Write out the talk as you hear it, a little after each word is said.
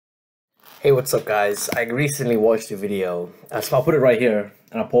Hey, what's up, guys? I recently watched a video. So I'll put it right here,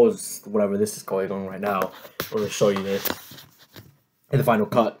 and I'll pause whatever this is going on right now. I'm going to show you this in the final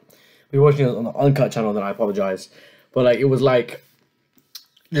cut. We were watching it on the uncut channel, then I apologize. But like, it was like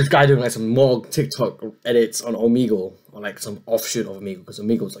this guy doing like some more TikTok edits on Omegle, or like some offshoot of Omegle, because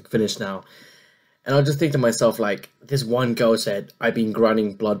Omegle's like finished now. And I'll just think to myself, like, this one girl said, "I've been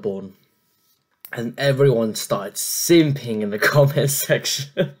grinding Bloodborne," and everyone started simping in the comment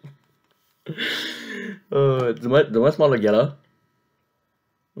section. The one smaller yellow.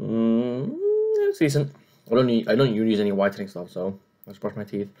 It's decent. I don't use any whitening stuff, so let's brush my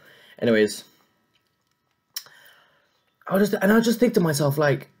teeth. Anyways, I just think to myself,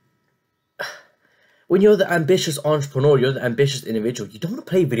 like, when you're the ambitious entrepreneur, you're the ambitious individual, you don't want to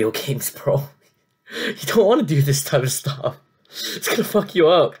play video games, bro. You don't want to do this type of stuff. It's gonna fuck you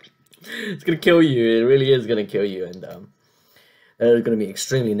up. It's gonna kill you. It really is gonna kill you, and there are going to be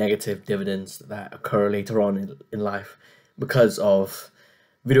extremely negative dividends that occur later on in life because of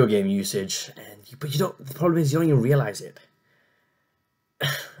video game usage. But you don't. The problem is you don't even realize it.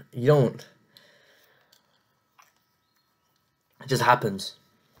 You don't. It just happens.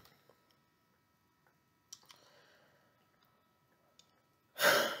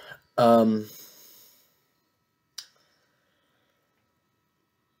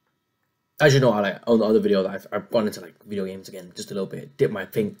 As you know, on the other video that I've gone into like video games again just a little bit, dip my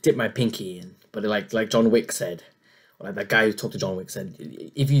pinky in. But like John Wick said, or like that guy who talked to John Wick said,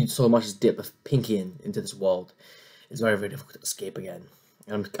 if you so much as dip a pinky into this world, it's very, very difficult to escape again.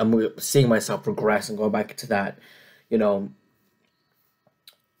 And I'm seeing myself progress and going back into that, you know.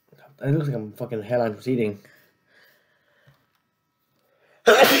 It looks like I'm fucking hairline receding.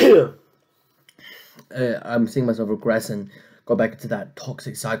 I'm seeing myself regress and go back into that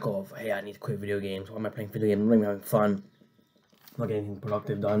toxic cycle of, hey, I need to quit video games. Why am I playing video games? I'm not even having fun. I'm not getting anything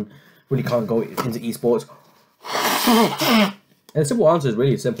productive done. Really can't go into esports. And the simple answer is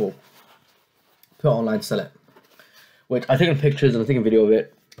really simple. Put it online to sell it. Which I take pictures and I take a video of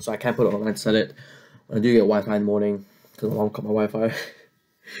it, so I can't put it online to sell it. When I do get Wi-Fi in the morning, because my mom cut my Wi-Fi.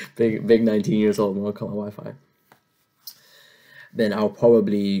 big 19 years old, my mom cut my Wi-Fi. Then I'll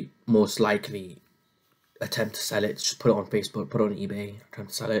probably most likely attempt to sell it, just put it on Facebook, put it on eBay,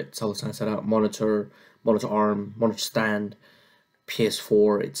 attempt to sell it, sell the stand set up, monitor arm, monitor stand,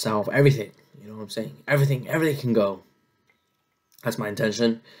 PS4 itself, everything, you know what I'm saying? Everything can go. That's my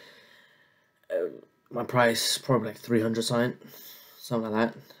intention. My price, probably like 300 something like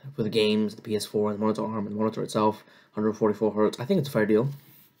that, for the games, the PS4, and the monitor arm, and the monitor itself, 144 Hz. I think it's a fair deal.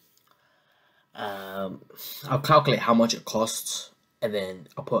 I'll calculate how much it costs, and then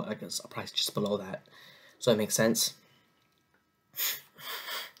I'll put like a price just below that, so it makes sense.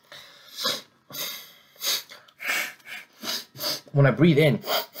 When I breathe in,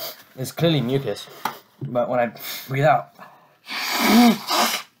 it's clearly mucus, but when I breathe out,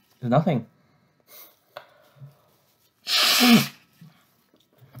 there's nothing.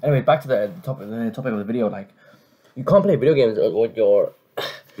 Anyway, back to the topic of the video. Like, you can't play video games when you're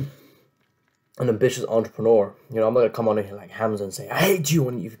an ambitious entrepreneur. You know, I'm not gonna come on here like Hamza and say I hate you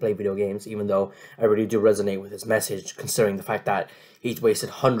when you play video games, even though I really do resonate with his message, considering the fact that he's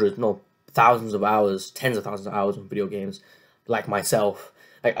wasted thousands of hours, tens of thousands of hours on video games, like myself.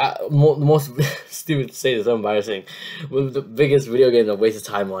 Like, the most stupid to say this, so embarrassing. One of the biggest video games I've wasted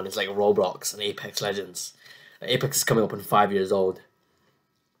time on is like Roblox and Apex Legends. Apex is coming up in 5 years old.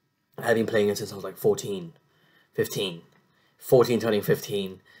 I've been playing it since I was like 14 turning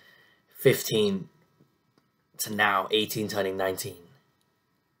 15, 15 to now 18 turning 19.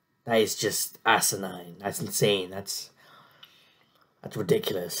 That is just asinine. That's insane. That's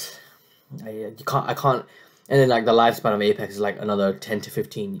ridiculous. I can't. And then like the lifespan of Apex is like another 10 to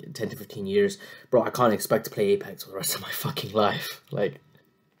 15 years. Bro, I can't expect to play Apex for the rest of my fucking life. Like,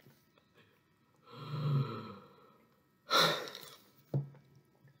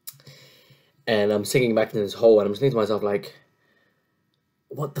 and I'm sinking back into this hole, and I'm thinking to myself, like,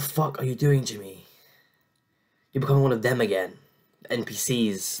 what the fuck are you doing, Jimmy? You're becoming one of them again. The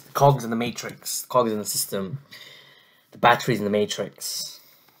NPCs, the cogs in the matrix, the cogs in the system, the batteries in the matrix.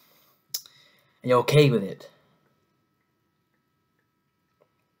 And you're okay with it.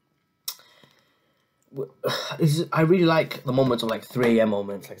 I really like the moments of like 3 AM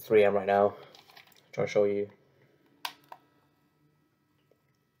moments, like 3 AM right now. I'll try to show you.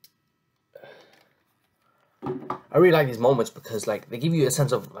 I really like these moments because like they give you a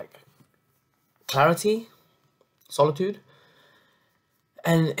sense of like clarity, solitude,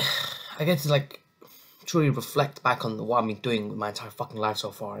 and I get to like truly reflect back on what I've been doing with my entire fucking life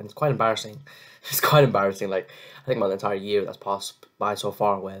so far, and it's quite embarrassing. It's quite embarrassing. Like, I think about the entire year that's passed by so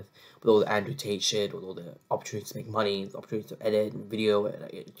far with all the Andrew Tate shit, with all the opportunities to make money, the opportunities to edit and video,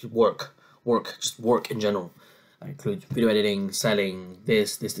 just just work in general. That includes video editing, selling,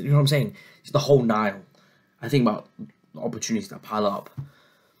 this, you know what I'm saying? It's the whole Nile. I think about the opportunities that pile up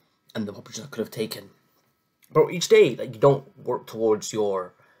and the opportunities I could have taken. But each day, like, you don't work towards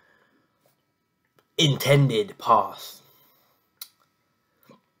your intended path.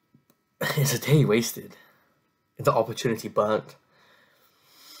 It's a day wasted. It's an opportunity burnt.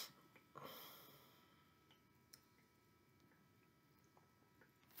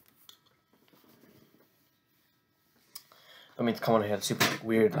 I mean, to come on here, it's super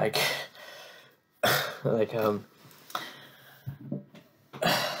weird, like, like, yeah.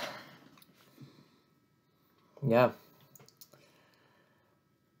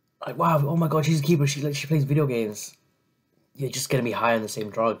 Like, wow, oh my god, she's a keeper, she plays video games. You're just gonna be high on the same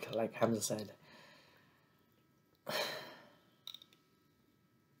drug, like Hamza said.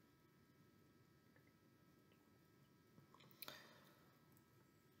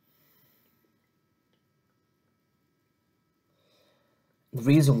 The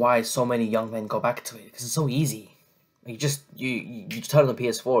reason why so many young men go back to it, because it's so easy. You just, you turn on the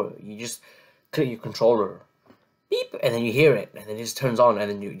PS4, you just click your controller, beep, and then you hear it, and then it just turns on, and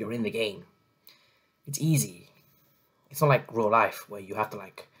then you're in the game. It's easy. It's not like real life, where you have to,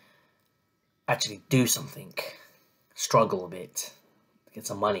 like, actually do something. Struggle a bit to get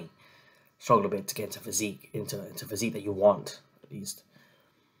some money. Struggle a bit to get into physique that you want, at least.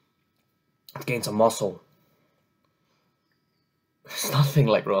 To gain some muscle. It's nothing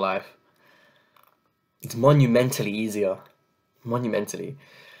like real life. It's monumentally easier. Monumentally.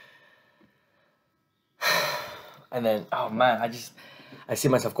 And then, oh man, I see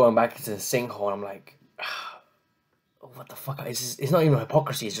myself going back into the sinkhole, and I'm like, oh, what the fuck? It's not even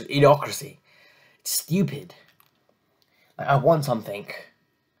hypocrisy, it's just idiocracy. It's stupid. Like, I want something,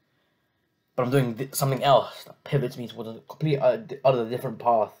 but I'm doing something else that pivots me towards a complete other different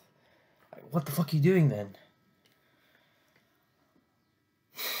path. Like, what the fuck are you doing then?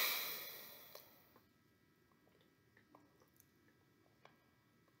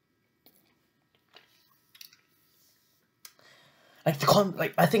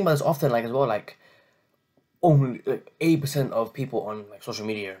 Like, I think about this often, like, as well, like, only like 80% of people on, like, social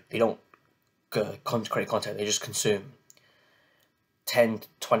media, they don't create content, they just consume. 10 to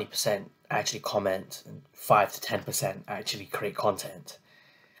 20% actually comment, and 5 to 10% actually create content.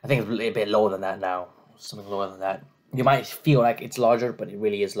 I think it's a little bit lower than that now, something lower than that. You might feel like it's larger, but it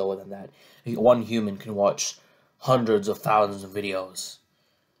really is lower than that. One human can watch hundreds of thousands of videos.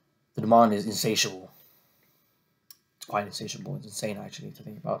 The demand is insatiable. It's quite insatiable. It's insane, actually, to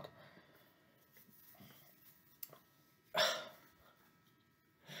think about.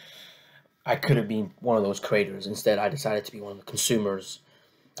 I could have been one of those creators. Instead, I decided to be one of the consumers.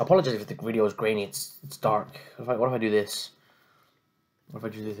 I apologize if the video is grainy. It's dark. What if I do this? What if I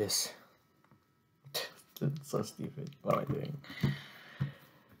do this? It's so stupid. What am I doing?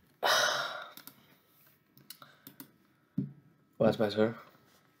 Well, that's better.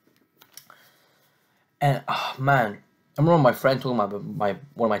 And man, I remember my friend told me about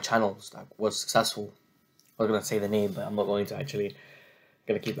one of my channels that was successful. I was gonna say the name, but I'm not going to actually. I'm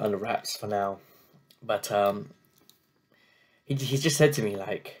gonna keep it under wraps for now. But he just said to me,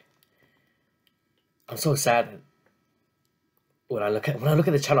 like, I'm so sad that when I look at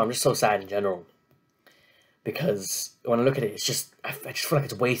the channel, I'm just so sad in general, because when I look at it, it's just I just feel like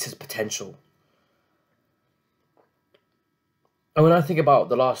it's wasted potential. And when I think about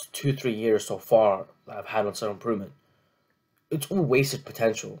the last 2-3 years so far that I've had on self improvement, it's all wasted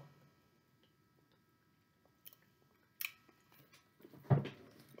potential.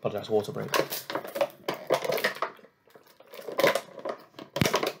 Apologize, water break.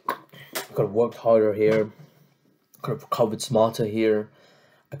 I could have worked harder here. I could have recovered smarter here.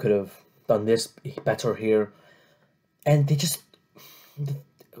 I could have done this better here. And they just,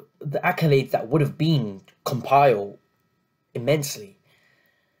 the accolades that would have been compile immensely.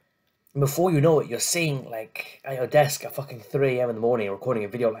 And before you know it, you're sitting, like, at your desk at fucking 3 a.m. in the morning recording a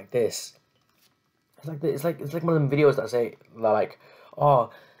video like this. It's like one of them videos that say, like, oh,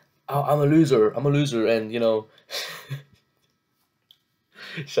 I'm a loser, and, you know,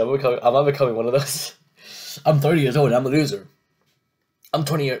 am I becoming one of those? I'm 30 years old and I'm a loser. I'm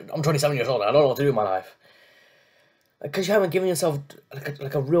 27 years old and I don't know what to do with my life. Because you haven't given yourself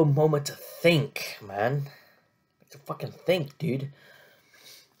like a real moment to think, man. To fucking think, dude.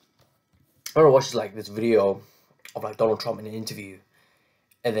 I remember watching, like, this video of, like, Donald Trump in an interview,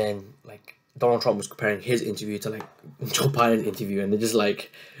 and then, like, Donald Trump was comparing his interview to like Joe Biden's interview, and they're just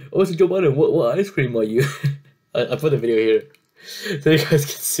like, "Oh, so Joe Biden, what ice cream are you?" I put the video here so you guys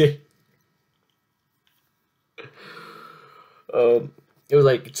can see. It was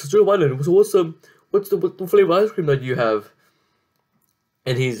like, "So Joe Biden, so what's the flavor ice cream that you have?"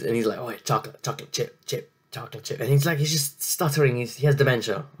 And he's like, "Oh, chocolate chip," and he's just stuttering. He has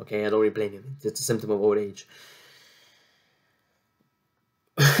dementia. Okay, I don't really blame him. It's a symptom of old age.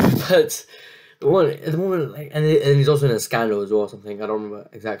 But at the moment, like, and he's also in a scandal as well, or something. I don't remember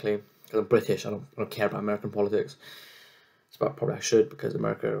exactly because I'm British. I don't care about American politics. But probably I should, because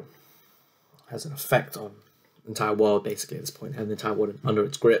America has an effect on the entire world basically at this point, having the entire world under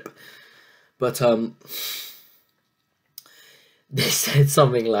its grip. But they said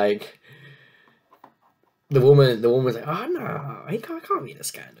something like, the woman's like, "Oh no, he can't be in a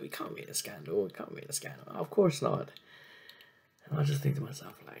scandal. He can't be in a scandal. He can't be in a scandal. Of course not." And I just think to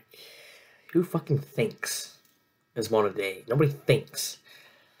myself, like, who fucking thinks in this modern day? Nobody thinks.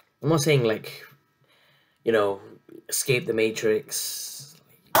 I'm not saying like, you know, escape the matrix,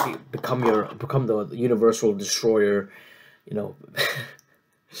 become the universal destroyer, you know,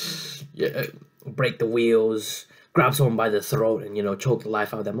 yeah, break the wheels, grab someone by the throat, and, you know, choke the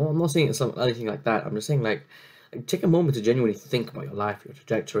life out of them. I'm not saying it's anything like that. I'm just saying, like take a moment to genuinely think about your life, your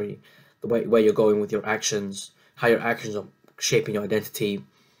trajectory, the way where you're going with your actions, how your actions are shaping your identity,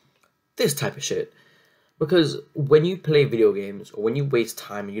 this type of shit. Because when you play video games, or when you waste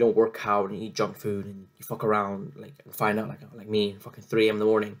time and you don't work out and you eat junk food and you fuck around, like, and find out, like me, fucking 3 a.m. in the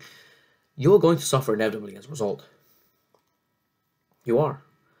morning, you're going to suffer inevitably as a result. You are.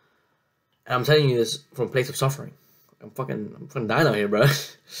 And I'm telling you this from a place of suffering. I'm fucking dying out here, bro.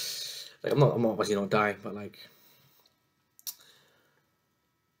 Like, I'm not obviously not dying, but like,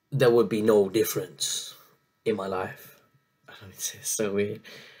 there would be no difference in my life. It's so weird.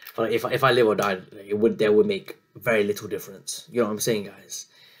 But if I live or die, there would make very little difference. You know what I'm saying, guys?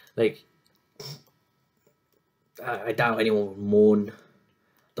 Like, I doubt anyone would mourn.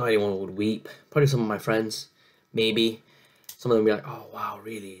 Doubt anyone would weep. Probably some of my friends, maybe. Some of them would be like, "Oh wow,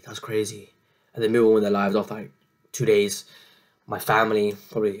 really? That's crazy." And then move on with their lives after like 2 days. My family,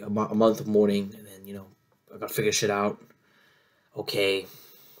 probably a month of mourning, and then, you know, I gotta figure shit out. Okay,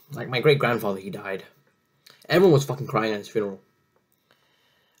 like my great grandfather, he died. Everyone was fucking crying at his funeral.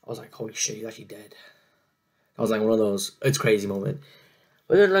 I was like, holy shit, he's actually dead. I was like one of those, it's crazy moment.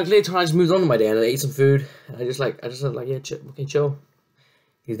 But then, like, later on, I just moved on with my day and I ate some food. And I just said, like, yeah, chill.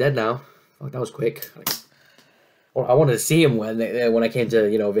 He's dead now. Fuck, that was quick. Like, well, I wanted to see him when I came to,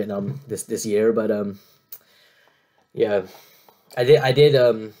 you know, Vietnam this year. But, yeah, I did, I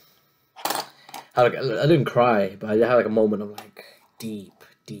didn't cry, but I had, like, a moment of, like, deep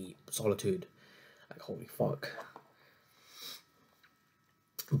solitude. Like, holy fuck.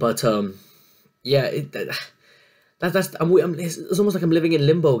 But yeah, it's almost like I'm living in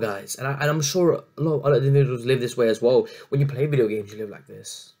limbo, guys, and I'm sure a lot of other individuals live this way as well. When you play video games, you live like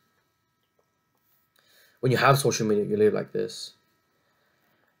this. When you have social media, you live like this.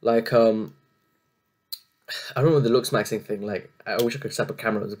 Like, I don't know the looks maxing thing. Like, I wish I could set up a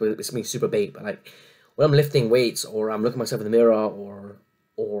camera. It's me super bait, but like when I'm lifting weights or I'm looking at myself in the mirror or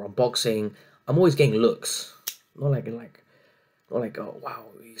I'm boxing, I'm always getting looks. Not like, oh wow,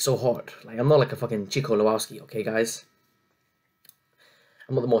 he's so hot. Like, I'm not like a fucking Chico Lewowski, okay, guys?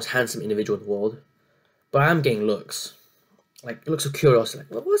 I'm not the most handsome individual in the world, but I am getting looks. Like, looks of curiosity.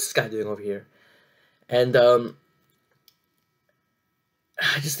 Like, what's this guy doing over here? And I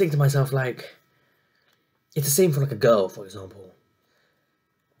just think to myself, like, it's the same for like a girl, for example.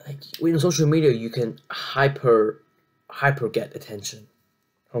 Like, with social media, you can hyper get attention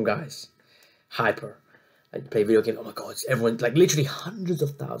from guys. Hyper. Like, play video games, oh my god, everyone, like, literally hundreds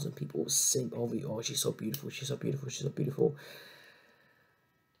of thousands of people sing over you. Oh, she's so beautiful, she's so beautiful, she's so beautiful.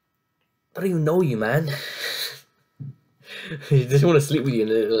 They don't even know you, man. They just want to sleep with you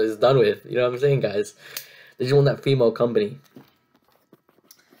and it's done with. You know what I'm saying, guys? They just want that female company.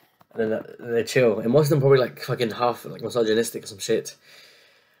 And then they chill. And most of them probably like fucking half like misogynistic or some shit.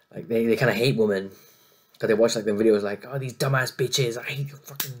 Like, they kind of hate women. Because they watch like them videos like, oh, these dumbass bitches, I hate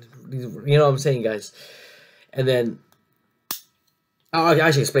fucking these, you know what I'm saying, guys? And then, I'll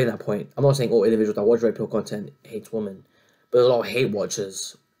actually explain that point. I'm not saying all individuals that watch Red Pill content hates women, but there's a lot of hate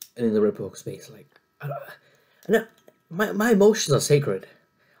watchers in the Red Pill space. Like, my emotions are sacred.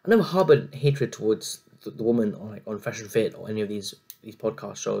 I never harbored hatred towards the woman on Fashion Fit or any of these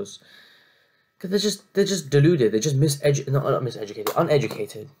podcast shows, because they're just deluded. They're just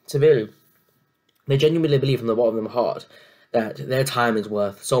uneducated severely. They genuinely believe from the bottom of their heart that their time is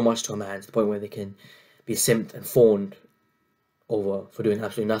worth so much to a man, to the point where they can be simped and fawned over for doing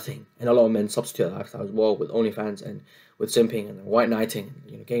absolutely nothing. And a lot of men substitute that lifestyle as well with OnlyFans and with simping and white knighting,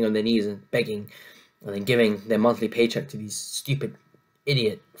 you know, getting on their knees and begging and then giving their monthly paycheck to these stupid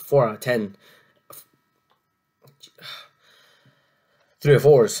idiot 4 out of 10 3 or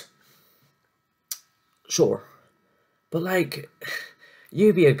 4s. Sure. But like,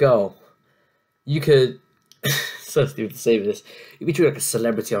 you be a girl, you could so stupid to say this, you'd be treated like a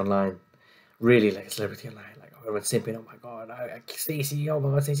celebrity online. Really like a celebrity online. Like everyone's simping, oh my god, Stacey, oh my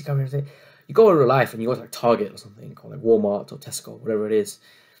god, Stacey, come here. You go in real life and you go to like Target or something, or like Walmart or Tesco, whatever it is,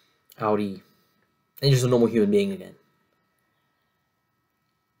 Audi, and you're just a normal human being again.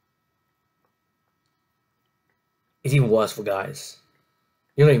 It's even worse for guys.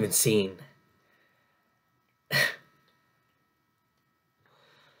 You're not even seen.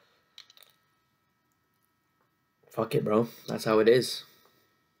 Fuck it, bro. That's how it is.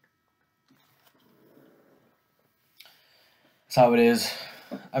 That's how it is.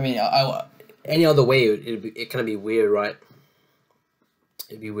 I mean, any other way, it kind of be weird, right?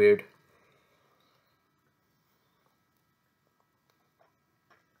 It'd be weird.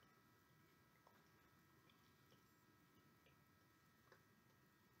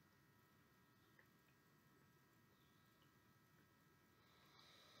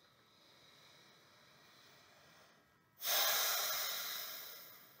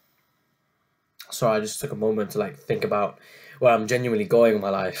 So I just took a moment to like think about where I'm genuinely going in my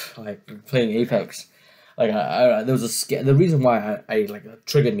life, like playing Apex. Like there was the reason why I like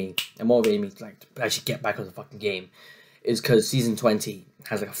triggered me and motivated me to like to actually get back on the fucking game is because season 20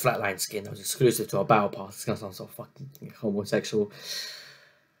 has like a flatline skin that was exclusive to our battle pass. It's gonna sound so fucking homosexual.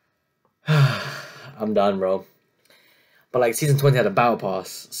 I'm done, bro. But like season 20 had a battle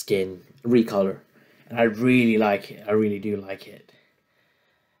pass skin recolor, and I really like it. I really do like it,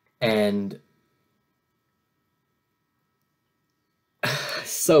 and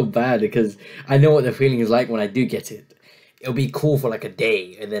so bad because I know what the feeling is like when I do get it. It'll be cool for like a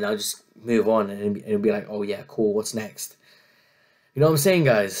day, and then I'll just move on, and it'll be like, oh yeah, cool. What's next? You know what I'm saying,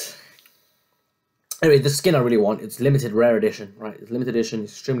 guys? Anyway, the skin I really want, it's limited rare edition, right? It's limited edition,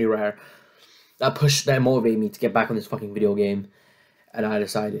 extremely rare. That motivated me to get back on this fucking video game, and I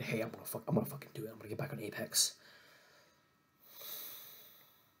decided, hey, I'm gonna fucking do it. I'm gonna get back on Apex.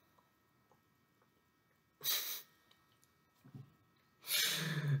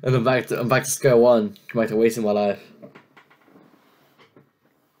 And I'm back to square one. I'm back to wasting my life.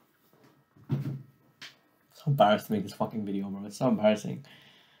 So embarrassed to make this fucking video, bro. It's so embarrassing.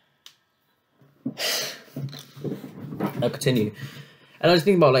 I'll continue. And I was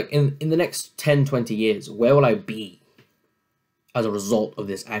thinking about, like, in the next 10, 20 years, where will I be as a result of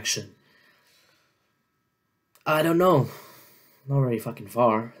this action? I don't know. Not very fucking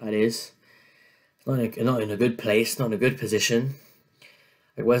far, that is. Not in a good place, not in a good position.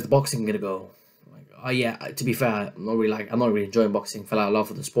 Like, where's the boxing gonna go? Like, oh yeah, to be fair, I'm not really enjoying boxing. Fell out of love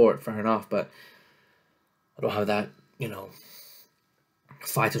with the sport, fair enough, but I don't have that, you know,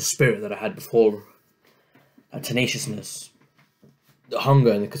 fighter spirit that I had before. That tenaciousness, the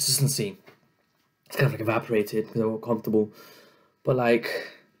hunger and the consistency. It's kind of like evaporated because I'm more comfortable. But like,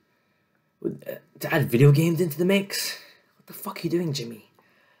 to add video games into the mix, what the fuck are you doing, Jimmy?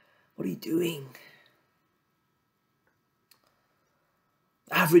 What are you doing?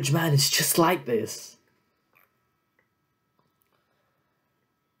 The average man is just like this.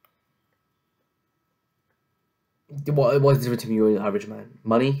 What's the difference between you and the average man?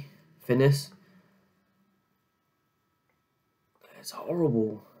 Money? Fitness? It's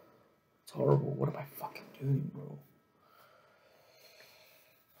horrible. It's horrible. What am I fucking doing, bro?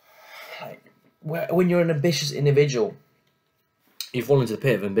 Like, when you're an ambitious individual, you fall into the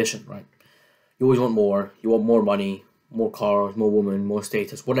pit of ambition, right? You always want more. You want more money, more cars, more women, more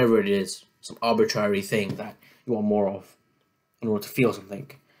status, whatever it is. Some arbitrary thing that you want more of in order to feel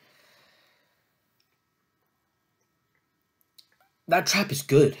something. That trap is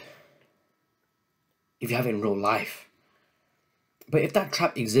good if you have it in real life. But if that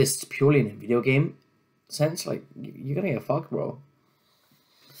trap exists purely in a video game sense, like, you're gonna get fucked, bro.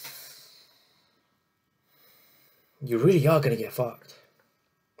 You really are gonna get fucked.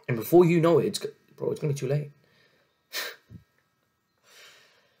 And before you know it, it's gonna be too late.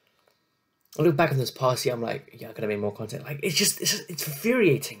 I look back on this past year, I'm like, yeah, I could have made more content. Like, it's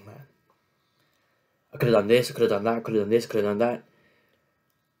infuriating, man. I could have done this, I could have done that, I could have done this, I could have done that.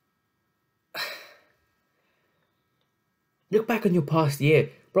 Look back on your past year.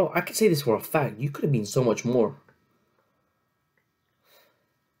 Bro, I can say this for a fact. You could have been so much more.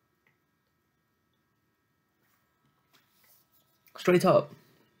 Straight up.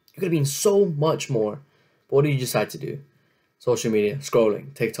 You could have been so much more. But what did you decide to do? social media,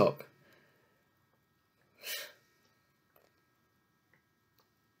 scrolling, TikTok.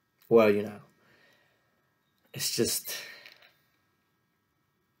 Where are you now? It's just...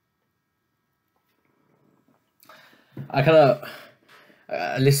 I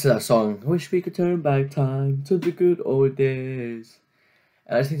listen to that song, wish we could turn back time to the good old days.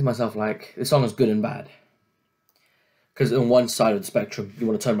 And I just think to myself, like, this song is good and bad. Because on one side of the spectrum, you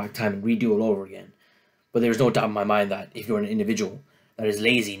want to turn back time and redo all over again. But there's no doubt in my mind that if you're an individual that is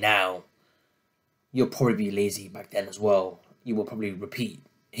lazy now, you'll probably be lazy back then as well. You will probably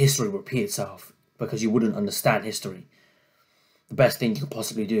history will repeat itself because you wouldn't understand history. The best thing you can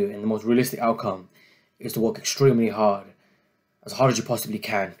possibly do and the most realistic outcome is to work extremely hard as you possibly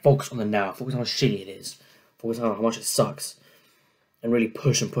can. Focus on the now. Focus on how shitty it is. Focus on how much it sucks. And really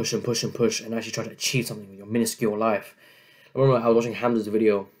push and push and push and push and actually try to achieve something with your minuscule life. I remember I was watching Hamza's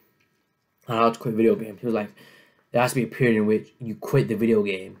video on how to quit video games. He was like, there has to be a period in which you quit the video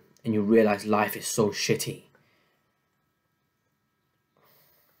game and you realize life is so shitty.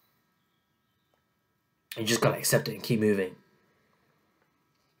 And you just gotta accept it and keep moving.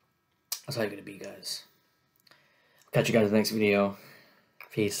 That's how you're gonna be, guys. Catch you guys in the next video.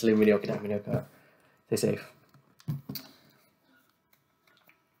 Peace. Leave video. Stay safe. Who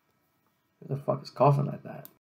the fuck is coughing like that?